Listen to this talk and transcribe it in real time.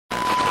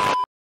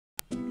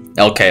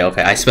Okay,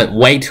 I spent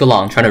way too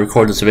long trying to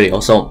record this video,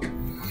 so...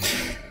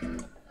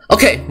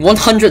 Okay,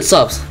 100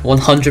 subs.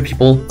 100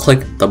 people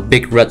clicked the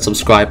big red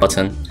subscribe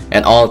button,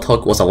 and all it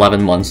took was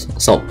 11 months.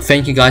 So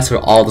thank you guys for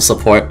all the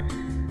support.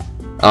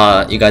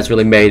 You guys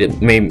really made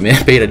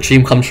a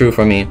dream come true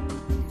for me.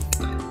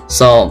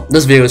 So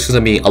this video is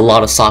gonna be a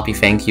lot of soppy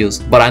thank yous,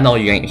 but I know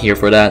you ain't here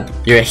for that.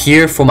 You're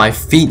here for my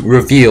feet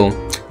review.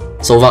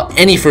 So without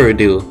any further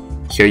ado,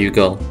 here you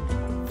go.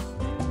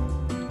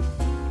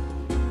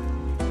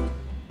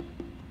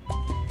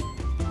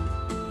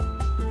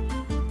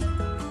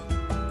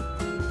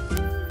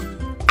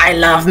 I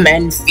love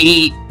men's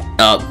feet.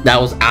 That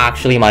was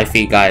actually my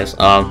feet, guys.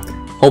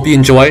 Hope you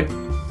enjoyed.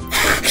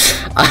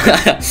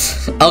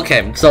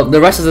 Okay, so the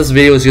rest of this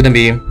video is gonna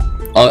be,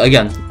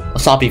 again,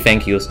 soppy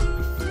thank yous.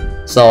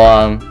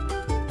 So,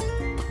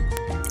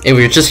 if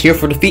you're just here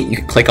for the feet, you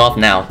can click off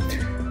now.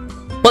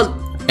 But,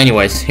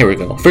 anyways, here we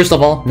go. First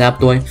of all,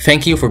 Napdoy,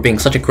 thank you for being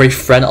such a great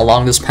friend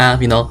along this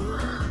path, you know.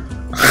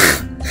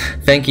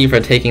 Thank you for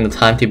taking the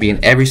time to be in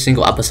every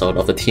single episode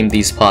of the Team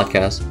D's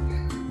podcast.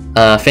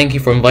 Thank you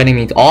for inviting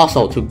me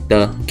also to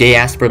the Gay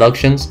Ass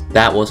Productions.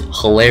 That was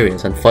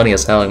hilarious and funny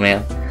as hell,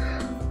 man.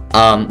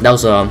 That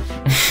was a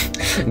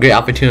great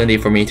opportunity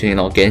for me to, you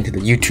know, get into the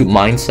YouTube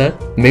mindset.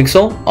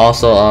 Mixo,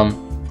 also,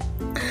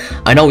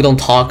 I know we don't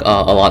talk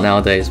a lot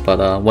nowadays,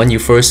 but when you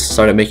first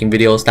started making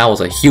videos, that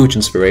was a huge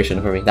inspiration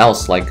for me. That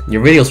was like,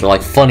 your videos were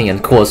like funny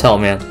and cool as hell,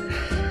 man.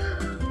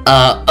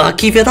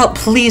 Keep it up,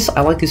 please.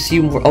 I'd like to see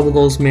more of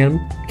those, man.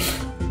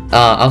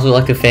 I also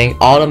like to thank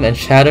Autumn and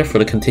Chatter for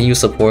the continued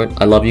support.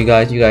 I love you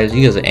guys. You guys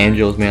are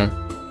angels, man.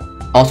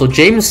 Also,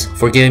 James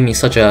for giving me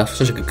such a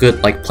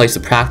good like place to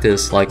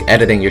practice like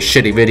editing your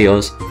shitty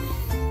videos.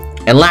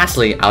 And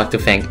lastly, I'd like to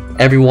thank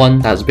everyone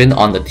that's been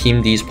on the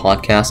Team D's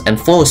podcast,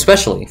 and Flo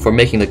especially for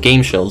making the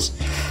game shows.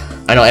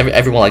 I know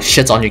everyone like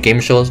shits on your game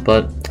shows,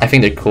 but I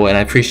think they're cool and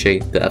I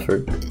appreciate the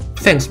effort.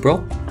 Thanks,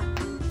 bro.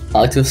 I'd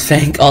like to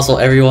thank also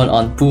everyone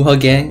on Buha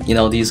Gang. You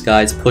know, these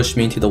guys pushed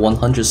me to the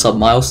 100 sub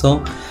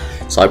milestone.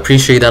 So I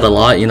appreciate that a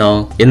lot, you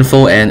know.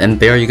 Info and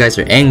Bear, you guys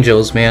are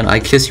angels, man. I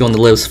kiss you on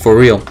the lips, for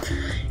real.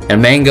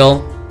 And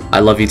Mango, I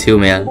love you too,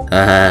 man.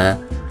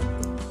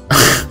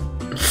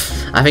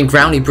 I think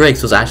Brownie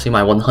Breaks was actually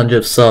my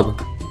 100th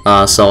sub.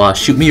 So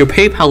shoot me your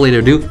PayPal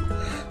later, dude.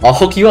 I'll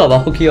hook you up,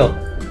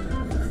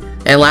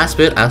 And last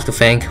bit, I have to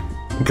thank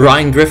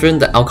Brian Griffin,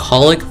 the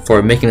alcoholic,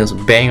 for making this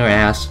banger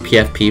ass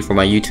PFP for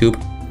my YouTube.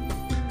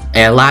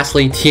 And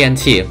lastly,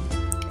 TNT,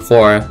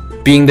 for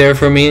being there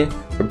for me,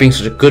 for being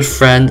such a good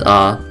friend,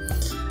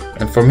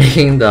 and for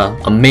making the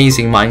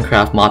amazing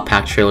Minecraft mod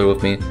pack trailer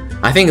with me.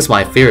 I think it's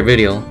my favorite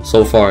video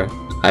so far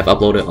I've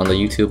uploaded on the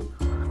YouTube,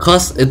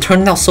 cause it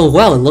turned out so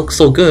well, it looked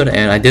so good,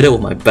 and I did it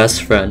with my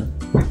best friend.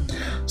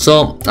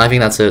 So I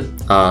think that's it.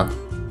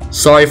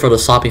 Sorry for the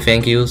soppy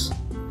thank yous,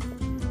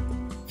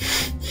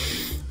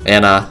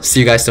 and see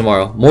you guys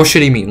tomorrow. More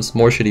shitty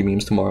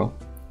memes tomorrow.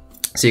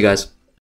 See you guys.